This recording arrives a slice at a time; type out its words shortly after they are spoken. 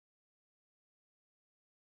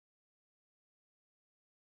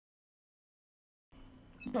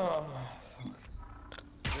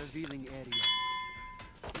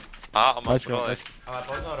A mám trolej. Ale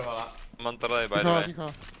pozorovala. Mám trolej, by the way.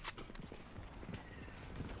 Ticho.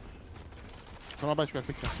 To na Bčku, jak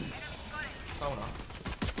pěkně. Jsou no.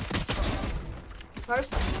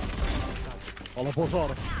 Nice. Ale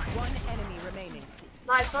pozor.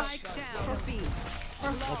 Nice, flash.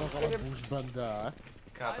 No tak ale Boostbende.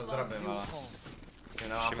 Já to zrobím, ale. Si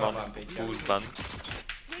nemám Šimon, problém, piča. Boostbend.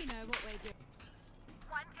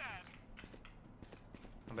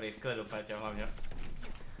 Dobrý, v klidu, Péťo, hlavně.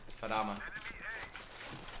 To dáme.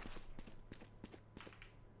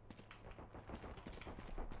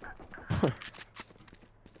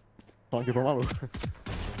 Tanky pomalu.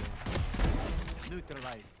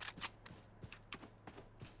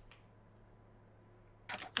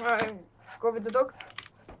 Go with the dog.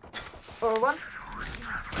 Or one.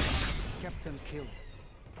 Captain killed.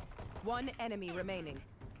 One enemy remaining.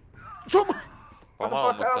 What the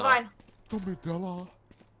fuck? Mine. To mi dala.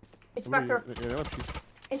 It's Spectre. Je nejlepší.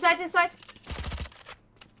 Inside, inside.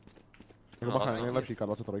 Jako bacha, je nejlepší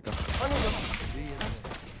K23. On you go.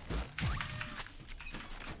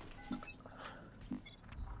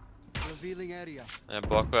 Revealing area. Mě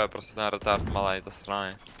blokuje prostě ten retard malej ze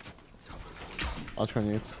strany. Ačka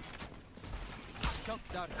nic. Shock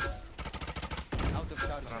dart. Out of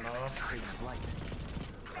charge. No.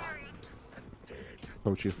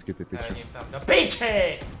 Jsou čistky ty piče. Nevím tam do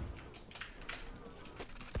piči!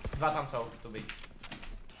 Dva tam jsou, tu být.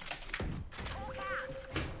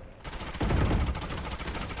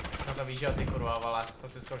 No to víš, že ty kurva, vole. To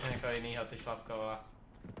si zkoušel někoho jinýho, ty šlapko, vole.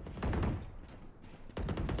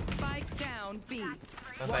 Spike down B.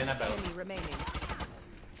 To tady nebyl. Enemy remaining.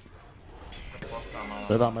 Se postrám, ale.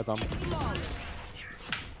 Nedáme tam.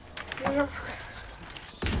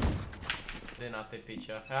 Jdi na ty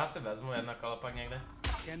piče. Já si vezmu jedno kolo pak někde.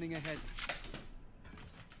 Scanning ahead.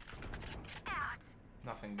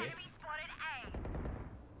 Nothing B.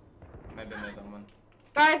 Maybe middle man.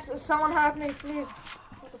 Guys, someone help me, please.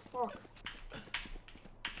 What the fuck?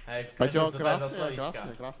 Hej, v Peťo, klidu, co to je za krásně, slovíčka?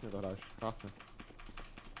 krásně to hraješ. Krásně.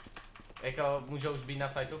 Jako, můžou už být na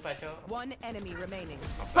sajtu, Peťo? One enemy remaining.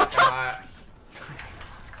 No, Peťo, ale...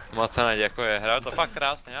 Moc se neděkuje, hrál to fakt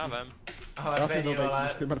krásně, já vím. Ale Já si Peťo, to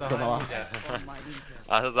ale ty z toho mrtvovala. nemůže.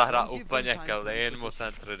 Ale to zahrál úplně clean, mu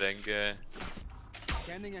ten tradingy.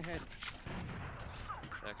 Scanning ahead.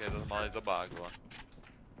 Jak je to malý zobák, vole.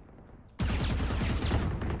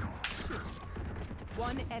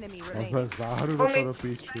 One enemy On remaining. se záhru do toho do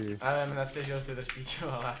píči. Já vím, nestěžil si to špíču,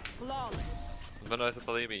 ale... Flawless. Jmenuje se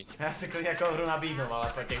to líbí. Já si klidně jako hru nabídnu,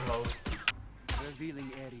 ale po těch dvou.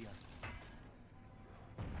 Revealing area.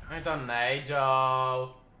 Oni to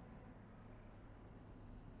nejdou.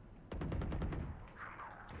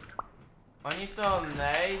 Oni to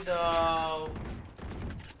nejdou.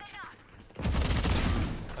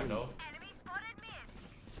 Tak jdou.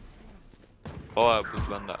 Vole,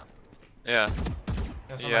 Boostbenda. Yeah.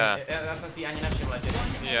 Já jsem si ji ani nevšiml, že...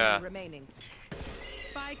 Yeah. Remaining.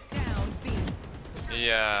 Spike down B.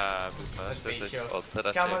 Yeah, Boostbenda se teď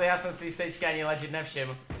odsedačí. Kámo, já jsem si té sejčky ani legit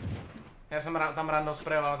nevšiml. Já jsem tam random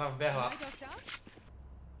sprayoval, tam vběhla.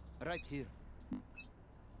 Right here.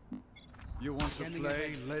 You want to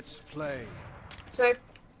play? Let's play. Safe.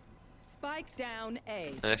 Spike down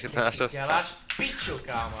A. Nech to našel Děláš piču,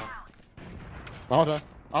 kámo. Nahoře.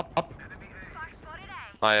 Up.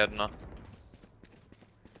 Má jedno.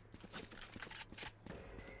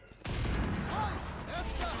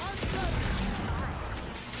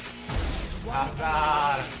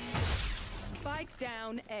 Nazdar. Spike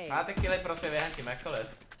down A. Máte chvíli, prosím, během tím jakkoliv.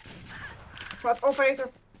 What operator?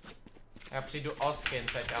 Já přijdu o skin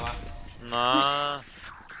teď, ale... No,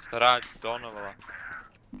 hráč Don, vole.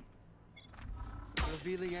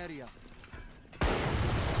 Revealing area.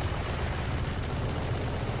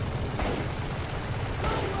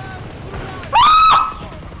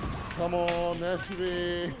 Come on,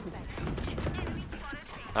 neřvi.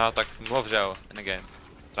 No, tak mluv, že jo, in the game.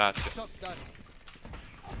 Stráči. Shock dart.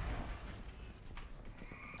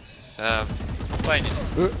 Plejně.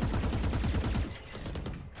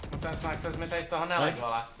 Musím snad se zmitaj z toho neleg,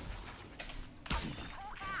 vole.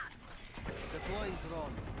 Deploying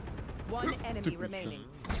drone. One enemy remaining.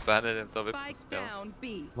 Benedem to Spike vypustil. down B.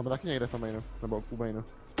 Máme taky někde v tom mainu, nebo u mainu.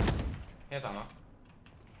 Je tam, no.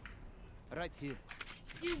 Right here.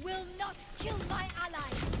 You will not kill my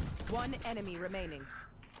ally. One enemy remaining.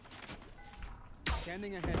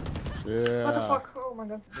 Scanning ahead. Yeah. What the fuck? Oh my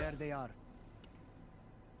god. There they are.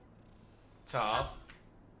 Co?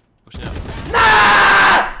 Už ne.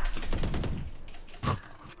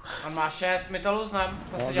 On má 6, my to lůznem,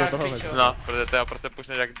 to si děláš píču. No, protože ty ho prostě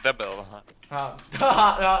pušneš jak debil,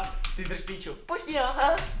 aha. Ty drž píču. Pušni ho,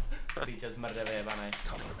 ha. Píče zmrde vyjebanej.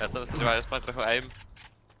 Já jsem si říkal, že aspoň trochu aim.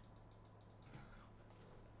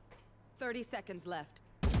 30 seconds left.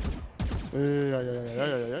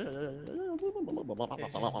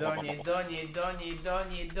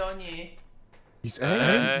 Doni. He's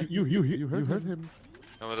aiming. You heard him.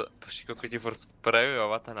 No, poští koku ti furt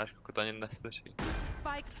sprayujovat a náš koku to ani neslyší.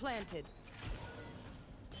 Spike planted.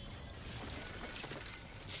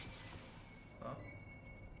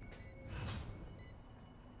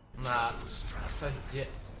 Na co dě...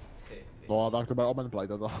 No a tak to bude omen play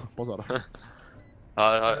toto, pozor.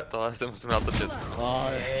 Ale tohle si musím natočit.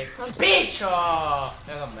 Píčo!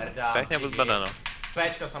 Já to mrdám. Pěkně Boostbende, no.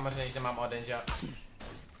 Péčko samozřejmě, že nemám oden, že?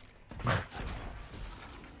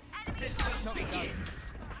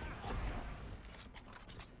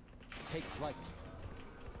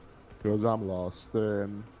 Cause I'm lost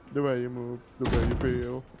in the way you move, the way you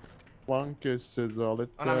feel. One kiss is all it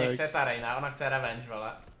Ona mě takes. chce ta Reina, ona chce revenge,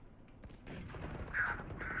 vole.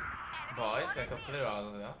 Boys, jako v klidu,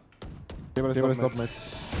 ale to jo. Ty bude stop mid.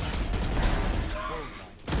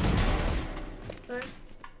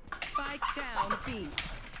 Spike down B.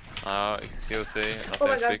 A XQC na Oh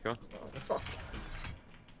my god. Facebooku. Fuck.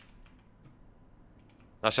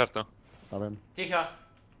 Na shortu. Já vím. Ticho.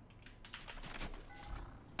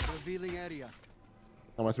 Revealing area.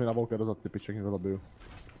 Tam jestli mi na volké dozad, ty piček, mě to zabiju.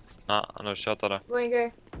 Ano, šel tady. Going A.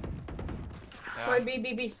 Jo. Like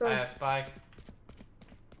B, A sorry. je Spike.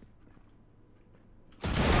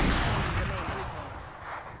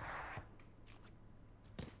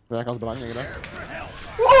 To je nějaká zbraň někde?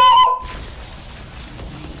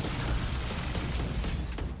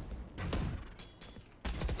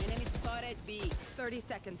 Enemy spotted B. 30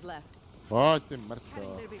 seconds left. Pojď ty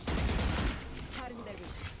mrtvo.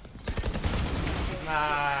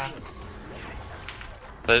 Na.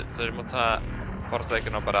 Což moc je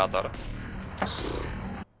Forsaken operátor.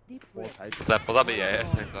 To se pozabíje,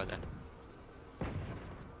 takzvaně.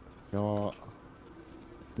 Jo.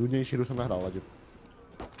 Důdnější hru jsem nehrál, ladit.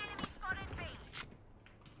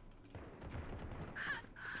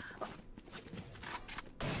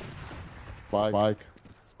 Spike.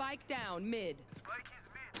 Spike down mid.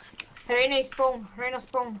 Reina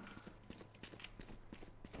spawn.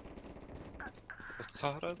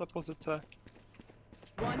 Co hraje za pozice?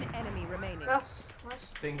 One enemy remaining. Nice.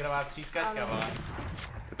 Stingerová třískačka, vole.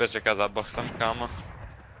 Ty čeká za boxem, kámo.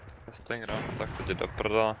 Stinger, tak to jde do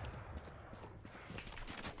prdele.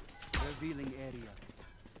 Revealing area.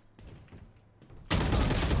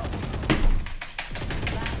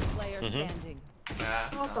 Last player standing. Ne,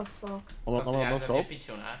 What no. the fuck? Mám To si nějak no ze mě scope?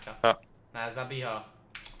 piču, ne? Jo. Ne, zabij ho.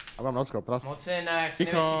 A mám no scope, trust. Moci ne, chci největší.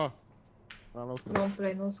 Ticho! Mám no scope. Don't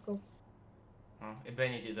play no scope. No, i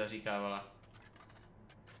Benny ti to říká, vole.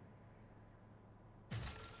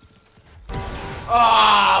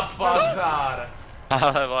 Bazar!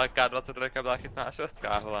 Ale vole, K22 byla chytná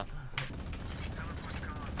šestka, vole.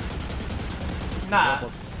 Ne.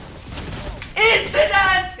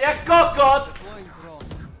 Incident! Jak kokot!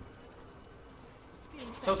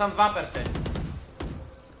 Jsou tam dva persy.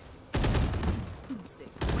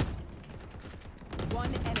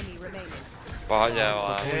 One enemy remaining. Pohodě,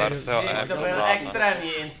 vole, Perseo Ježiš, to byl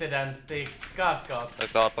extrémní incident, ty kokot.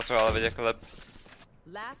 Tak to potřeboval vidět klip.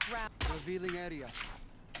 Last round. Revealing area.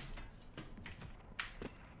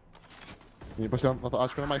 Oni prostě na to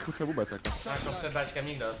Ačko nemají chuť se vůbec, jako. Jako před Bčkem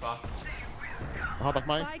nikdo doslal. Aha, tak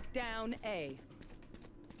mají. Spike down A.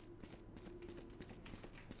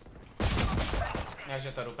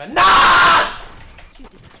 Jaže to dupe. Náš!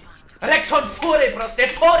 Rexon Fury prostě,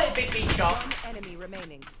 Fury ty píčo! One enemy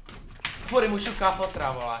remaining. Fury mu šuká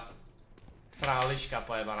fotra, vole. Srá liška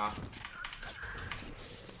pojebaná.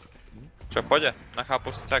 Čo, pojď,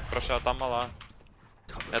 nechápu si, jak prošel tam, ale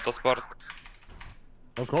je to sport.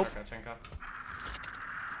 No scope? Kačenka.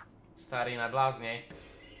 Starý neblázněj.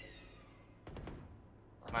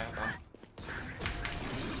 Mají ho tam.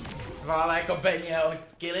 Vole, ale jako Ben jel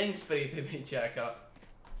killing spree, ty píče, jako.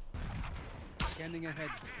 Scanning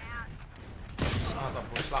ahead. Ona to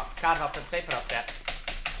pušla. K23 prostě.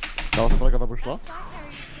 Karol se trojka to pošla?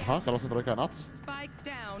 Aha, Karol se trojka nac. Spike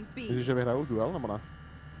down B. Myslíš, že vyhrajou duel, nebo ne?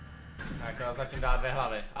 Jako zatím dá 2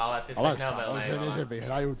 hlavy, ale ty jsi Ale neobilnej, samozřejmě, že vole.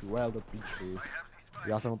 vyhrajou duel do píči.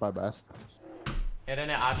 Já jsem úplně best. Jeden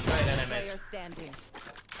je Ačko, jeden je Player mid. standing.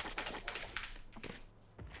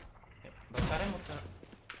 Byl tady moc ne?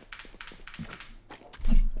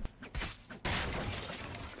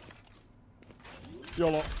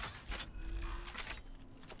 Jolo.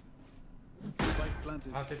 Spike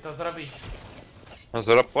planted. A ty to zrobíš. No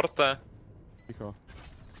zora porte. Ticho.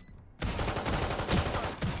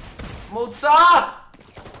 Muca!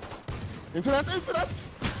 Infinite!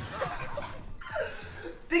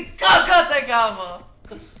 Ty kokote, kámo!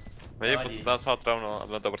 Vidím, pocit nás hal no,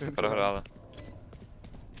 aby to prostě prohráli.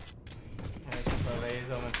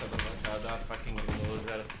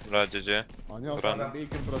 Dobrá, GG. Oni ho sám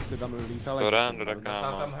Beacon prostě tam lítali. Surrender, To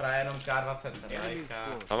kámo. tam hraje jenom K20, rajka.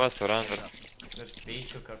 Nové surrender. Bez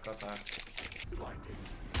píču, kokota.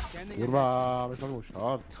 Kurva, my jsme mu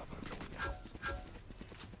shot.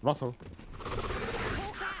 Dva jsou.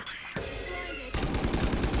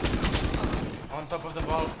 On top of the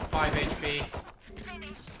ball, 5 HP.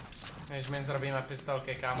 Než my zrobíme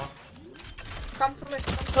pistolky, kámo. Come to me.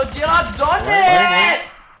 Co dělá Donny?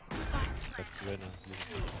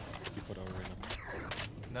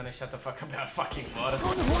 Donny, shut the fuck up, you're fucking worse.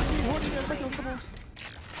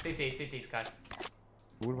 CT, Sky.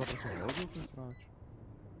 Kurva, to jsem hodil ten sráč.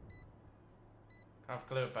 Kámo v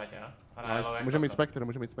klidu, Peť, jo? Můžeme mít Spectre.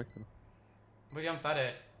 Budem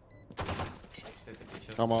tady. Ty si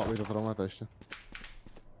píču. Kámo, vy to rovnáte ještě.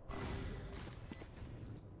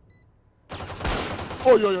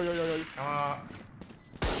 Oj. Kámo.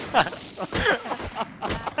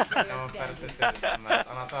 Kámo, Persi si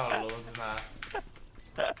ona to luzne.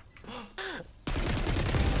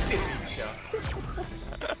 Ty píčo.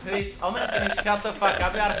 Please, Omen, can you shut the fuck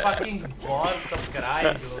up? You are fucking bored, stop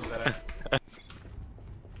crying, loser.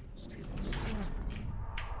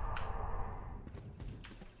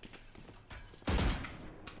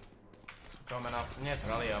 Omen nás mě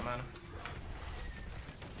trolí, Omen.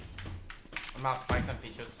 On má spike ten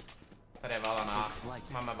píčus. Tady je vala na.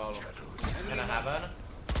 Máme valu. Je na heaven.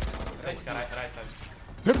 Sečka, right side.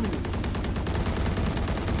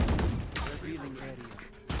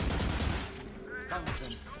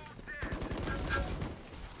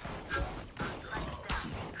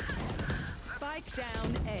 Spike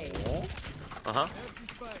down A. Aha.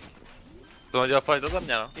 To hodil flash do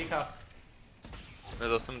mě, no. Ticho. Je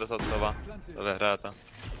to 80 sova. To vyhraje to.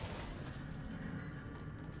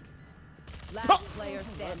 Last player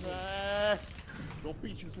standing. Do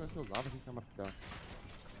píči, jsme nesměl zavřít na mrtka.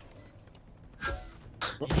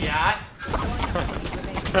 Jak?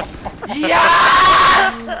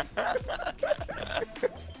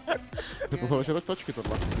 To jsou ještě tak točky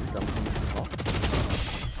tohle. No.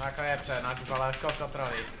 Jako je před, náš ale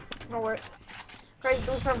kontrolí. No way. Guys,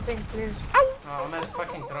 do something, please. No, on is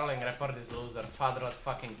fucking trolling, report this loser, fatherless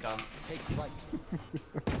fucking cunt.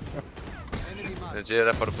 GG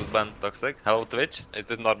report Boostbend toxic. Hello Twitch,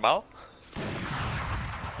 is it normal?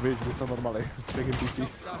 Víš, že to normální. Taking PC.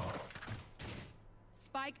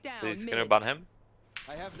 Spike down Please, mid. can you ban him?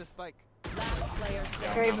 I have the spike. Last player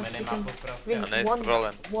standing. Okay, Na but we minimapu can prostě. win A nejsi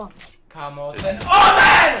trollen. one. Kamo, ten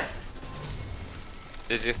OMEN!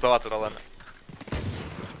 GG slova trollen.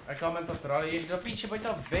 Jako Omen to trolíš, do píči, pojď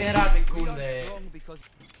to vyhrát, vy kundy.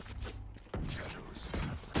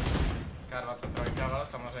 K23, ale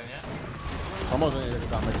samozřejmě. Samozřejmě, jak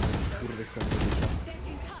dáme kurvy sem.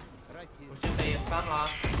 Určitě je stanla.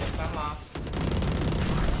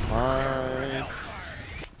 Nice.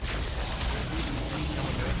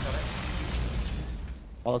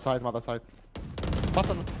 Ale side, máte side.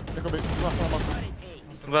 Button, jakoby, na button.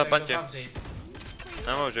 Bude pantě. Zavřít.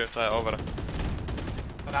 Nemůžu, to je over.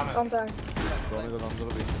 To dáme. Contact. To mi to tam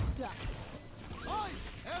zrobí.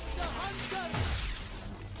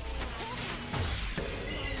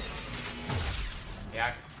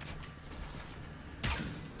 Jak?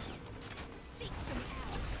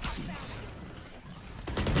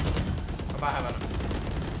 Oba heaven.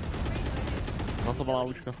 Na to malá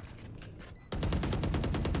lůčka.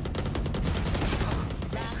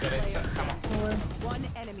 40, kamo. One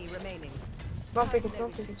enemy remaining. Don't pick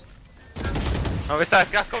it. No vy jste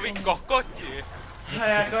takový kokoti. A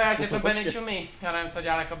jako já, že to Benny čumí. Já nevím, co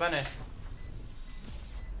dělal jako Benny.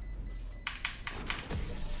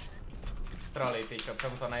 Trolí, tyčo,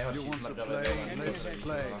 přemu to nejhorší You want to smrdové play? Let's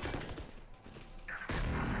play.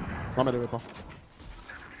 Máme dvě pa.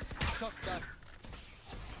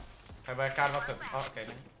 Nebo je K20, okej.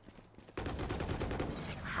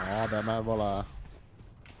 No, jdeme, vole.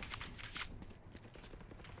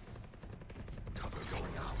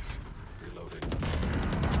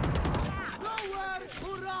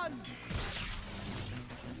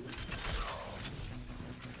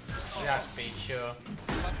 Já špíču.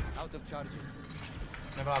 Out of charges.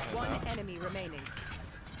 Neblázně, One jo? enemy remaining.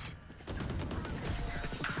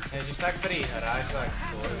 Ježiš, tak free hráš, tak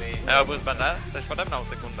skurví. Jo, Boostbend, ne? Jseš pode mnou,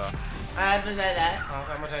 sekunda. Ne. No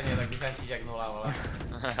samozřejmě, tak už jen jak nula, vole.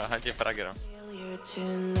 Ti fragger. Failure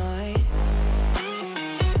tonight.